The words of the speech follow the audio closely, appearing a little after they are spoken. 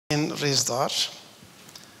Rezdar.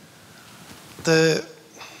 The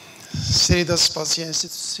سيدة سباسية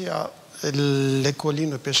انستيتوسيا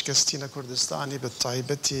لكولينو بيشكستينا كردستاني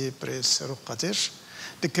بالطايبتي بريسرو قدر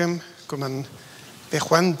لكم كمان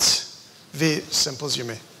بخوند في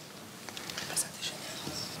سيمبوزيومي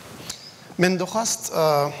من دخست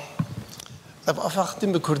أبقى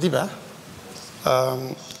فاختم بكردي بقى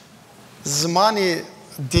زماني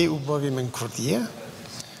دي أبوي من كردية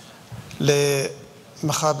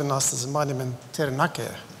لمخاب الناس زماني من ترناكه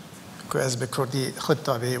كويس بكردي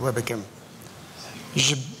خطة بي وبكم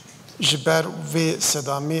جبر و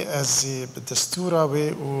صدامي از بالدستورة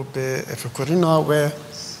و بفكرنا و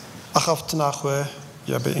أخفتنا خو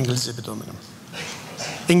يا بإنجليزي بدومنم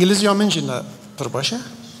إنجليزي من جنا برباشة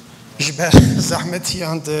جبر زحمتي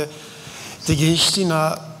عند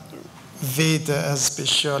تجيشتنا ويد از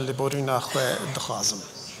بشيال لبورينا خو دخازم.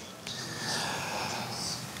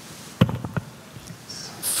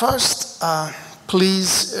 First,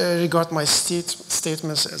 please regard my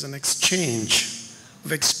statements as an exchange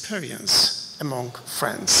of experience among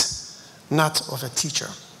friends, not of a teacher.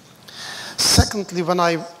 Secondly, when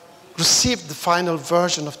I received the final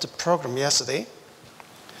version of the program yesterday,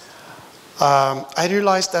 I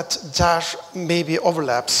realized that there may be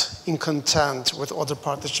overlaps in content with other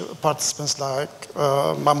participants like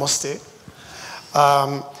Mamoste.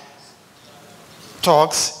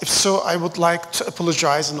 Talks. If so, I would like to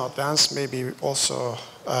apologize in advance, maybe also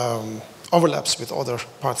overlaps with other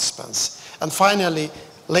participants. And finally,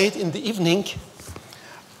 late in the evening,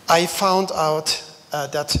 I found out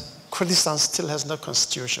that Kurdistan still has no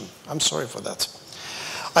constitution. I'm sorry for that.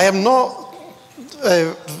 I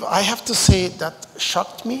have to say that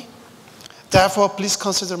shocked me. Therefore, please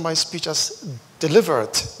consider my speech as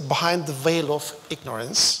delivered behind the veil of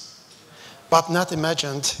ignorance, but not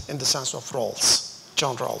imagined in the sense of roles.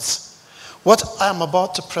 Roles. What I am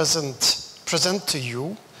about to present to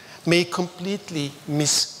you may completely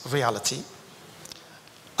miss reality.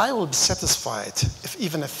 I will be satisfied if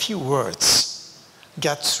even a few words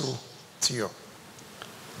get through to you.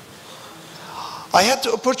 I had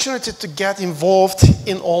the opportunity to get involved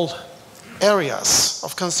in all areas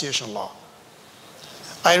of constitutional law.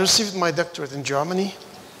 I received my doctorate in Germany.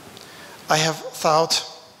 I have taught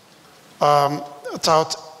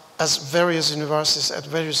at various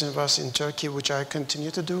universities in Turkey, which I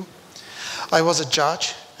continue to do. I was a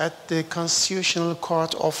judge at the Constitutional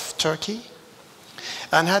Court of Turkey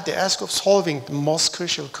and had the task of solving the most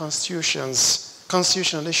crucial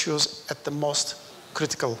constitutional issues at the most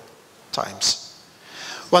critical times.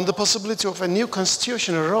 When the possibility of a new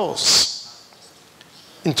constitution arose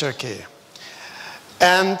in Turkey,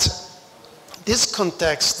 and this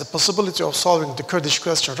context, the possibility of solving the Kurdish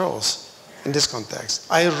question arose. In this context,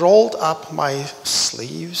 I rolled up my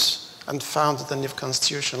sleeves and founded a new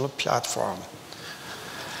constitutional platform.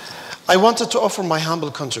 I wanted to offer my humble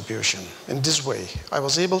contribution. In this way, I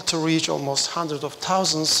was able to reach almost hundreds of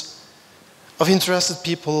thousands of interested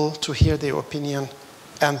people to hear their opinion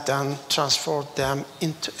and then transfer them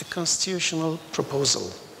into a constitutional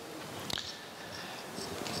proposal.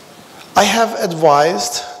 I have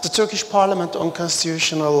advised the Turkish parliament on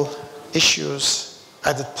constitutional issues.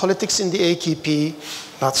 I did politics in the AKP,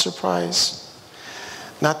 not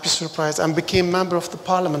be surprised, and became member of the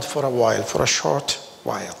parliament for a while, for a short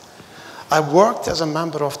while. I worked as a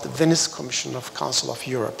member of the Venice Commission of Council of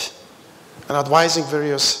Europe and advising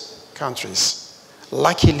various countries.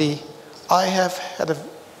 Luckily, I have had a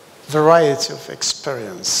variety of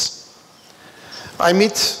experience. I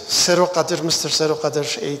met Mr. Sero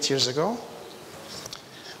Qadir 8 years ago.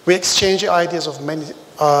 We exchanged ideas of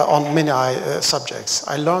on many subjects.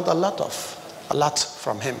 I learned a lot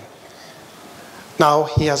from him. Now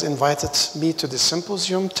he has invited me to the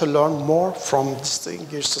symposium to learn more from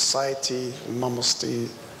distinguished society, Mamosti.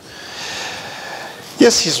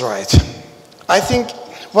 Yes, he's right. I think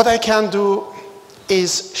what I can do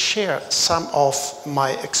is share some of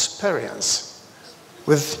my experience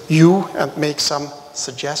with you and make some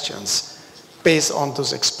suggestions based on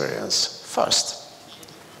those experiences. First,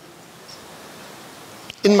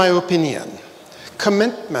 in my opinion,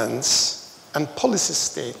 commitments and policy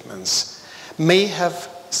statements may have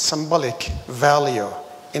symbolic value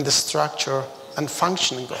in the structure and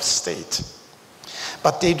functioning of state,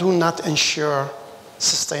 but they do not ensure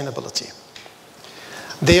sustainability.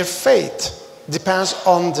 Their fate depends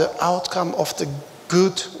on the outcome of the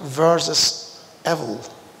good versus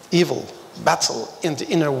evil battle in the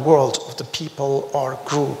inner world of the people or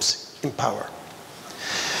groups in power.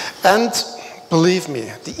 And believe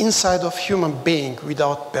me, the inside of human being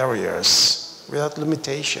without barriers, without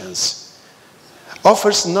limitations,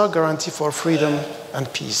 offers no guarantee for freedom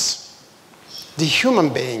and peace. The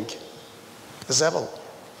human being is evil.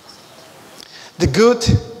 The good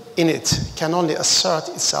in it can only assert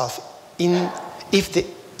itself if the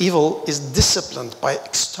evil is disciplined by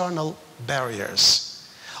external barriers.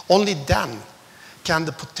 Only then can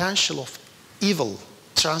the potential of evil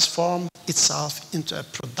transform itself into a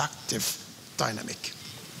productive dynamic.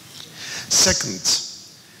 Second,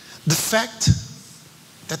 the fact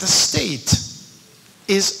that a state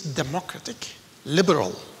is democratic,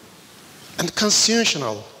 liberal, and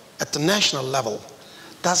constitutional at the national level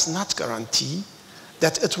does not guarantee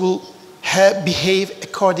that it will behave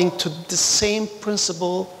according to the same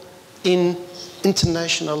principle in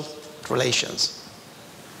international relations.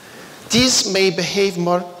 These may behave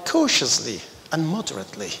more cautiously and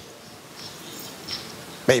moderately,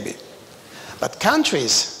 maybe. But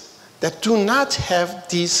countries that do not have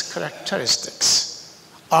these characteristics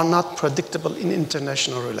are not predictable in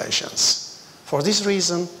international relations. For this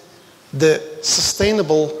reason, the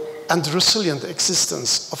sustainable and resilient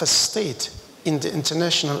existence of a state in the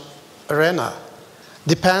international arena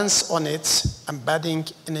depends on its embedding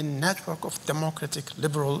in a network of democratic,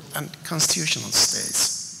 liberal, and constitutional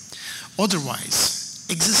states. Otherwise,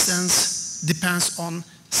 existence depends on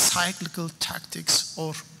cyclical tactics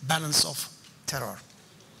or balance of terror.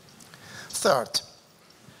 Third,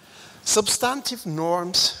 substantive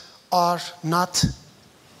norms are not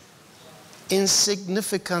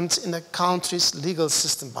insignificant in a country's legal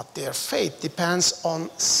system, but their fate depends on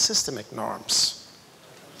systemic norms.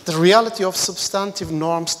 The reality of substantive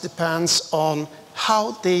norms depends on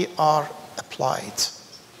how they are applied.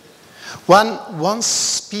 When one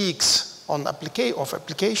speaks of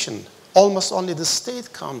application, almost only the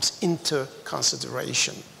state comes into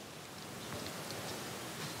consideration,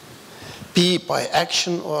 be by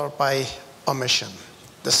action or by omission.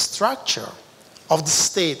 The structure of the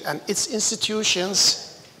state and its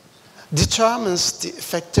institutions determines the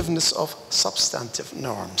effectiveness of substantive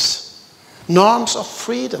norms. Norms of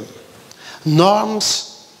freedom, norms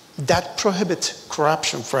that prohibit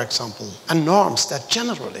corruption, for example, and norms that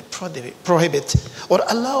generally prohibit or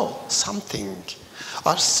allow something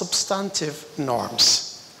are substantive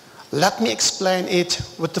norms. Let me explain it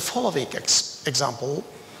with the following example,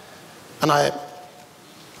 and I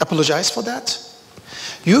apologize for that.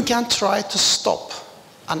 You can try to stop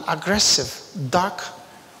an aggressive dog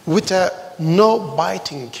with a no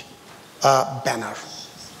biting banner.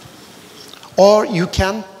 Or you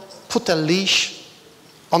can put a leash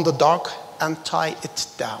on the dog and tie it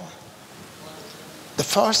down. The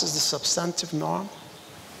first is the substantive norm,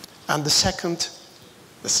 and the second,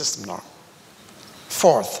 the system norm.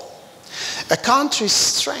 Fourth, a country's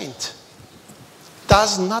strength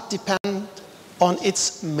does not depend on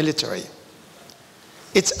its military,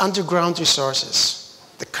 its underground resources,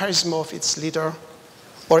 the charisma of its leader,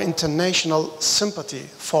 or international sympathy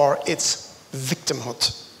for its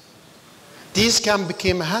victimhood. These can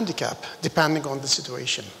become a handicap depending on the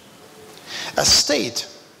situation. A state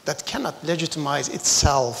that cannot legitimize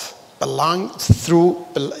itself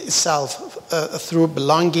through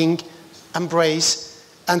belonging, embrace,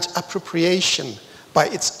 and appropriation by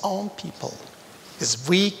its own people is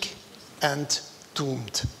weak and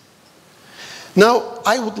doomed. Now,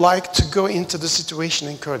 I would like to go into the situation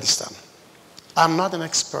in Kurdistan. I'm not an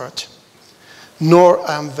expert, nor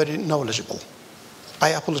am I very knowledgeable. I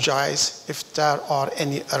apologize if there are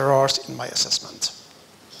any errors in my assessment.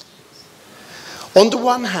 On the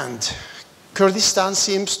one hand, Kurdistan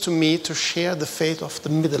seems to me to share the fate of the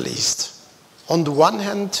Middle East. On the one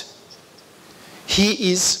hand,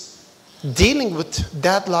 he is dealing with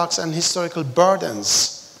deadlocks and historical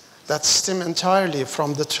burdens that stem entirely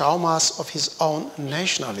from the traumas of his own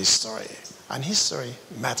national history, and history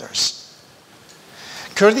matters.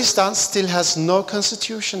 Kurdistan still has no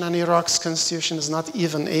constitution, and Iraq's constitution is not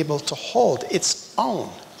even able to hold its own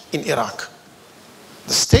in Iraq.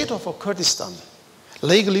 The state of Kurdistan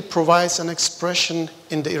legally provides an expression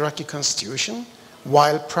in the Iraqi constitution,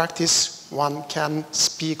 while practice one can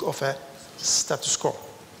speak of a status quo.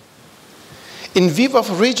 In view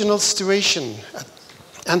of regional situation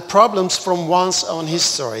and problems from one's own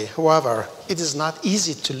history, however, it is not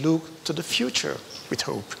easy to look to the future with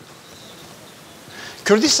hope.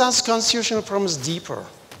 Kurdistan's constitutional problem is deeper,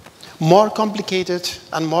 more complicated,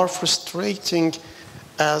 and more frustrating,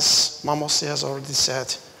 as Mamossi has already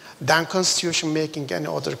said, than constitution making any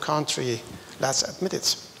other country, let's admit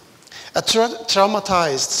it. A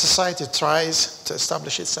traumatized society tries to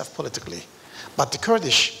establish itself politically, but the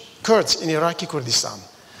Kurds in Iraqi Kurdistan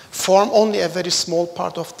form only a very small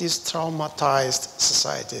part of this traumatized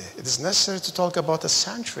society. It is necessary to talk about a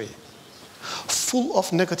century full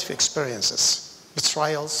of negative experiences,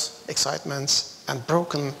 betrayals, excitements, and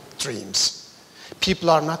broken dreams. People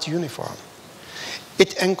are not uniform.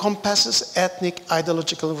 It encompasses ethnic,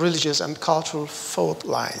 ideological, religious, and cultural fault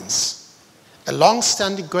lines. A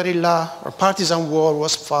long-standing guerrilla or partisan war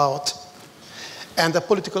was fought, and a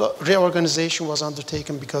political reorganization was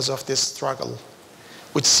undertaken because of this struggle,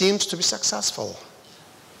 which seems to be successful.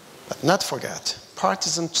 But not forget,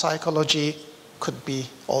 partisan psychology could be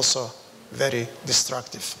also very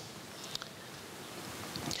destructive.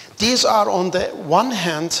 These are, on the one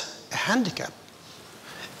hand, a handicap,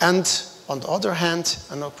 and on the other hand,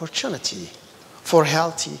 an opportunity for a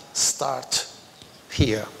healthy start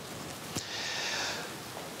here.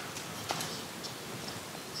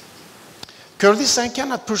 Kurdistan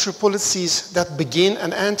cannot pursue policies that begin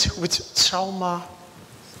and end with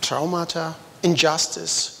traumata,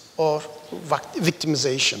 injustice, or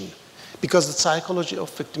victimization, because the psychology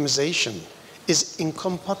of victimization is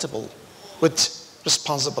incompatible with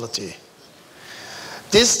responsibility.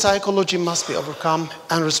 This psychology must be overcome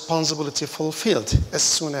and responsibility fulfilled as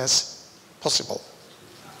soon as possible.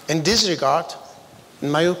 In this regard,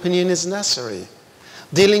 in my opinion, is necessary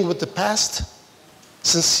dealing with the past,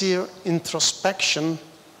 sincere introspection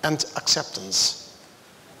and acceptance,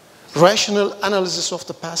 rational analysis of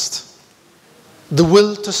the past, the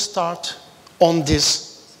will to start on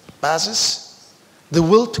this basis, the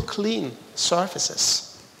will to clean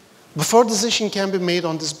surfaces. Before decision can be made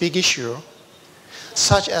on this big issue,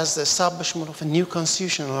 such as the establishment of a new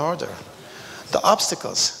constitutional order, the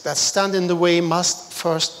obstacles that stand in the way must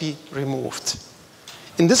first be removed.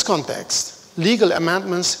 In this context, legal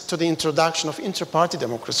amendments to the introduction of inter-party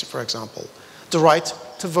democracy, for example, the right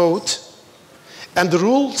to vote, and the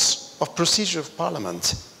rules of procedure of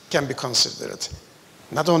parliament can be considered,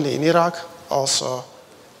 not only in Iraq, also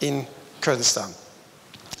in Kurdistan.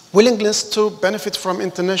 Willingness to benefit from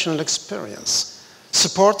international experience,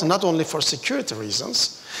 support not only for security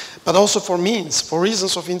reasons, but also for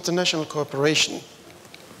reasons of international cooperation.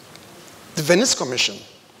 The Venice Commission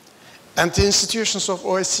and the institutions of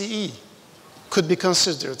OSCE could be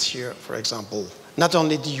considered here, for example, not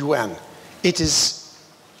only the UN. It is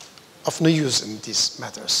of no use in these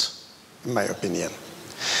matters, in my opinion.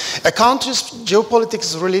 A country's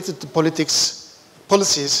geopolitics is related to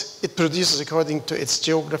policies it produces according to its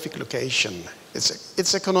geographic location.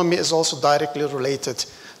 Its economy is also directly related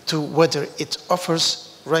to whether it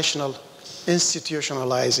offers rational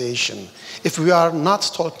institutionalization, if we are not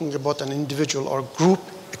talking about an individual or group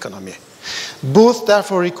economy. Both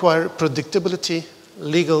therefore require predictability,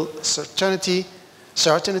 legal certainty,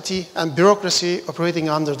 and bureaucracy operating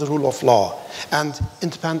under the rule of law, and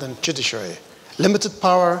independent judiciary, limited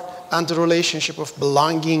power, and the relationship of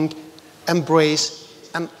belonging, embrace,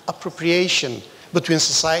 and appropriation between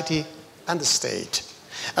society and the state,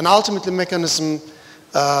 and ultimately mechanism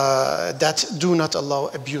that do not allow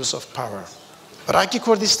abuse of power. Iraqi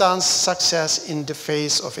Kurdistan's success in the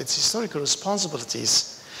face of its historical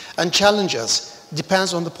responsibilities and challenges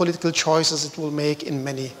depends on the political choices it will make in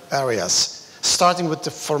many areas, starting with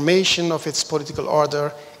the formation of its political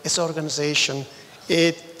order, its organization,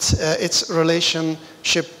 its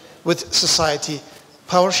relationship with society,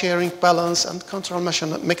 power sharing, balance, and control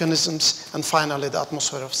mechanisms, and finally the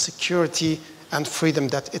atmosphere of security and freedom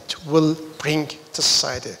that it will bring to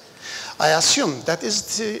society. I assume that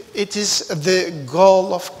it is the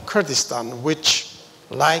goal of Kurdistan, which,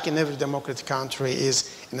 like in every democratic country,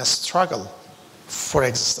 is in a struggle for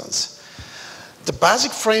existence. The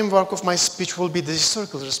basic framework of my speech will be the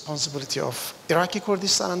historical responsibility of Iraqi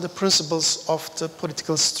Kurdistan and the principles of the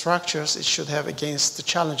political structures it should have against the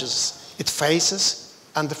challenges it faces,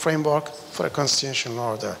 and the framework for a constitutional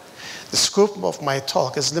order. The scope of my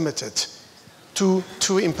talk is limited to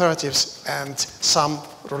two imperatives and some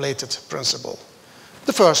related principle.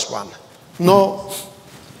 The first one,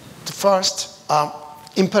 the first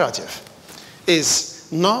imperative is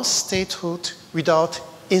no statehood without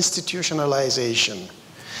institutionalization.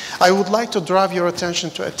 I would like to draw your attention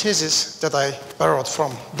to a thesis that I borrowed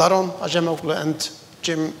from Daron Acemoglu and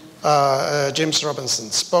James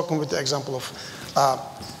Robinson, spoken with the example of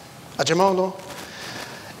Acemoglu.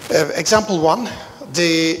 Example one,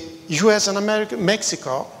 the US and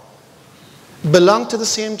Mexico belong to the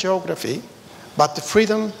same geography, but the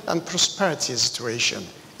freedom and prosperity situation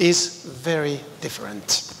is very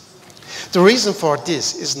different. The reason for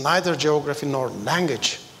this is neither geography nor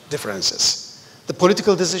language differences. The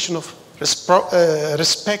political decision of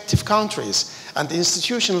respective countries and the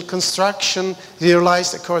institutional construction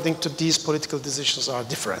realized according to these political decisions are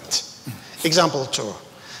different. Example 2.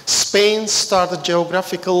 Spain started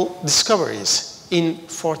geographical discoveries in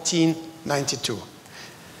 14 1492.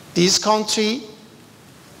 This country,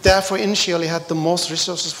 therefore, initially had the most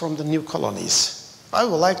resources from the new colonies. I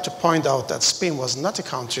would like to point out that Spain was not a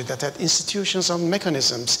country that had institutions and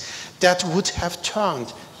mechanisms that would have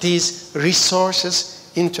turned these resources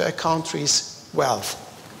into a country's wealth.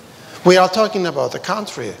 We are talking about a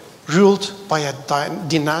country ruled by a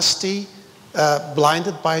dynasty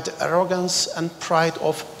blinded by the arrogance and pride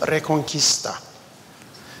of Reconquista.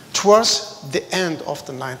 Towards the end of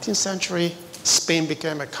the 19th century, Spain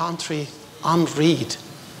became a country unread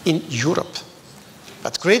in Europe.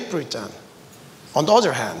 But Great Britain, on the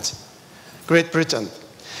other hand, Great Britain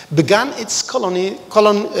began its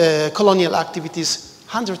colonial activities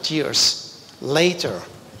 100 years later,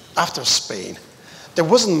 after Spain. There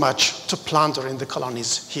wasn't much to plunder in the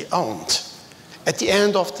colonies he owned. At the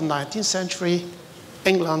end of the 19th century,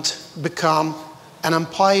 England became an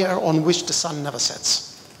empire on which the sun never sets.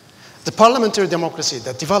 The parliamentary democracy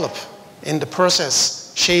that developed in the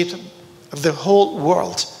process shaped the whole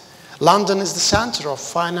world. London is the center of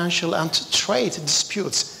financial and trade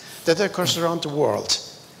disputes that occurs around the world.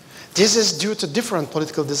 This is due to different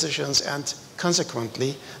political decisions and,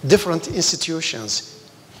 consequently, different institutions.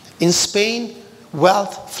 In Spain,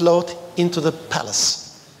 wealth flowed into the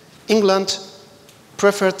palace. England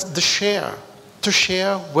preferred to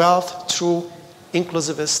share wealth through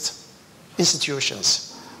inclusivist institutions.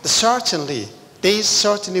 They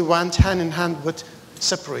certainly went hand in hand with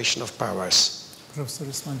separation of powers. Professor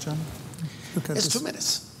Osman, look at it's this. 2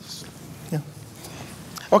 minutes. Yeah.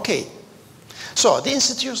 Okay. So the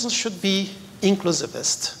institutions should be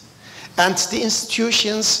inclusivist. And the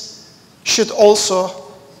institutions should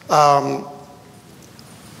also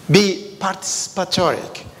be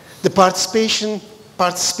participatory. The participation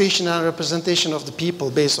and representation of the people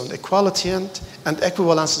based on equality and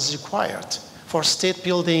equivalence is required for state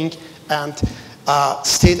building and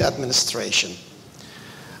state administration.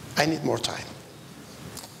 I need more time.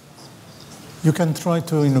 You can try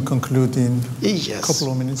to conclude in yes. a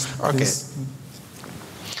couple of minutes, please.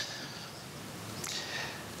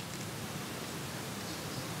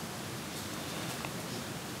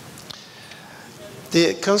 Okay.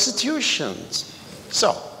 The constitutions,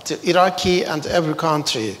 so the Iraqi and every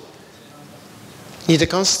country need a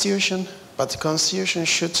constitution, but the constitution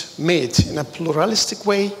should be made in a pluralistic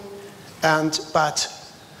way, but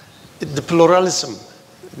the pluralism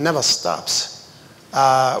never stops.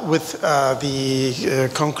 With the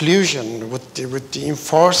conclusion, with the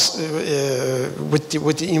enforce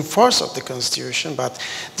of the constitution, but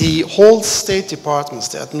the whole state departments,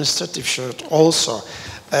 the administrative, should also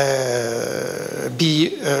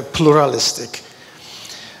be pluralistic.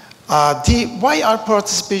 Why are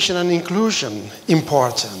participation and inclusion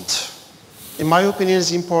important? In my opinion,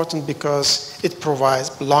 it's important because it provides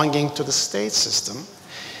belonging to the state system.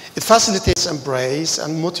 It facilitates embrace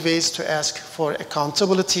and motivates to ask for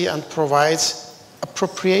accountability and provides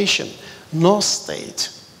appropriation. No state,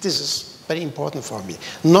 this is very important for me,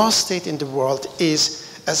 no state in the world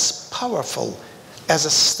is as powerful as a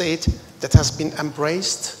state that has been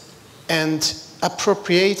embraced and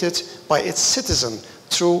appropriated by its citizen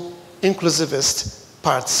through inclusivist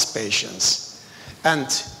participations. And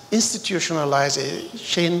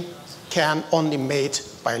institutionalization can only be made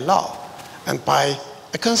by law and by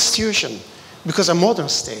a constitution, because a modern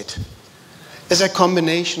state is a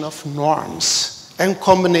combination of norms and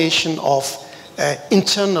combination of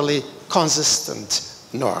internally consistent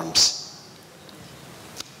norms.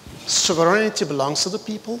 Sovereignty belongs to the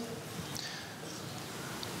people,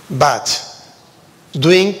 but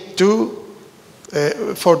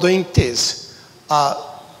for doing this,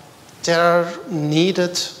 there are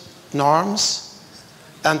needed norms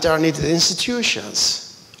and there are needed institutions.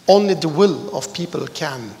 Only the will of people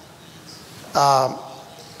can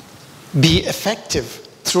be effective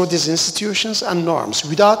through these institutions and norms.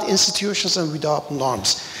 Without institutions and without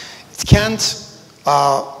norms,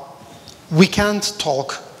 we can't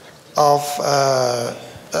talk of a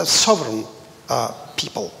sovereign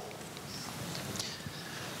people.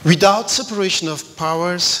 Without separation of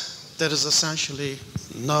powers, there is essentially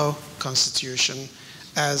no constitution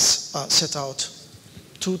as set out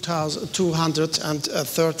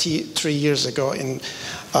 233 years ago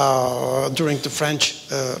during the French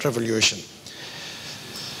Revolution.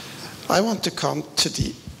 I want to come to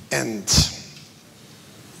the end.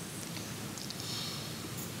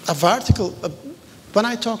 When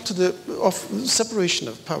I talk of separation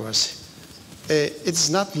of powers, it's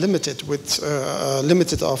not limited with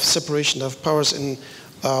limited of separation of powers in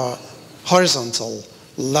horizontal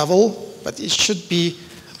level, but it should be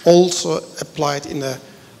also applied in a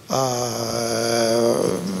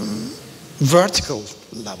vertical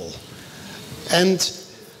level. And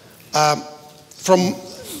from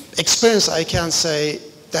experience, I can say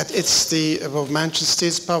that it's the above-mentioned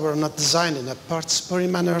states power are not designed in a participatory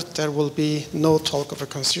manner. There will be no talk of a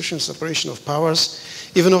constitutional separation of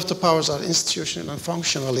powers, even if the powers are institutionally and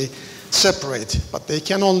functionally separate. But they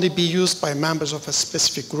can only be used by members of a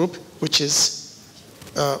specific group, which is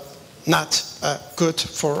not good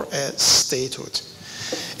for a statehood.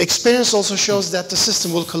 Experience also shows that the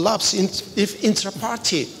system will collapse if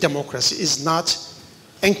intra-party democracy is not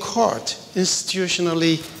anchored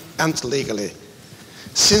institutionally and legally,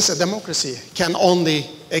 since a democracy can only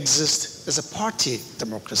exist as a party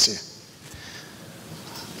democracy.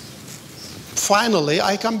 Finally,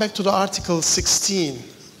 I come back to the Article 16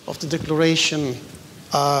 of the Declaration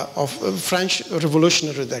of French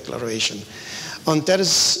Revolutionary Declaration. And that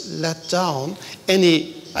is let down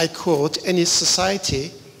any, I quote, any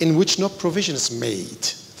society in which no provision is made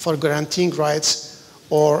for guaranteeing rights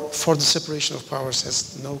or for the separation of powers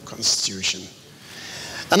has no constitution.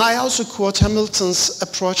 And I also quote Hamilton's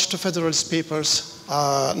approach to Federalist Papers,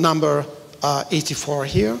 number 84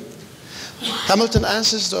 here. Hamilton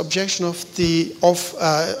answers the objection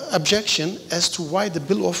objection as to why the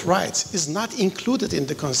Bill of Rights is not included in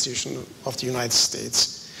the Constitution of the United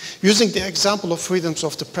States. Using the example of freedoms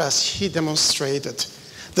of the press, he demonstrated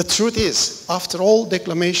the truth is, after all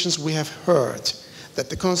declamations we have heard, that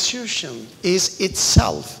the Constitution is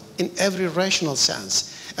itself, in every rational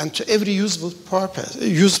sense, and to every useful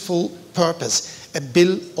purpose, a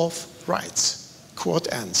Bill of Rights, quote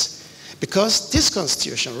ends. Because this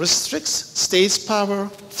Constitution restricts states' power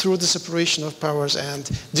through the separation of powers and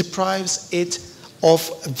deprives it of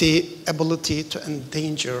the ability to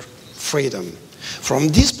endanger freedom. From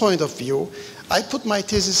this point of view, I put my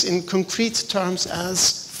thesis in concrete terms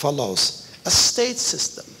as follows. A state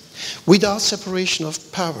system without separation of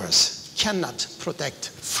powers cannot protect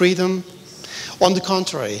freedom. On the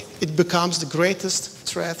contrary, it becomes the greatest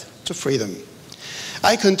threat to freedom.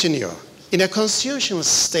 I continue. In a constitutional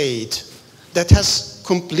state that has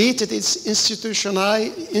completed its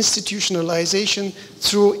institutionalization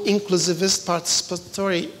through inclusivist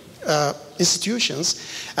participatory institutions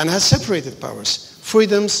and has separated powers,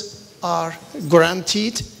 freedoms are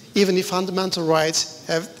guaranteed even if fundamental rights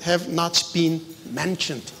have not been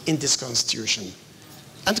mentioned in this constitution.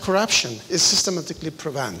 And corruption is systematically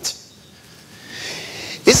prevented.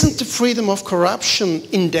 Isn't the freedom of corruption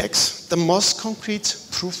index the most concrete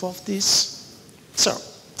proof of this? So,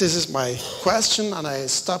 this is my question, and I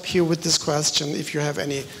stop here with this question. If you have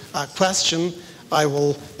any question, I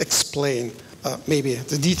will explain maybe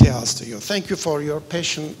the details to you. Thank you for your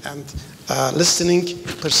patience and listening.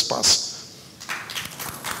 Perspas.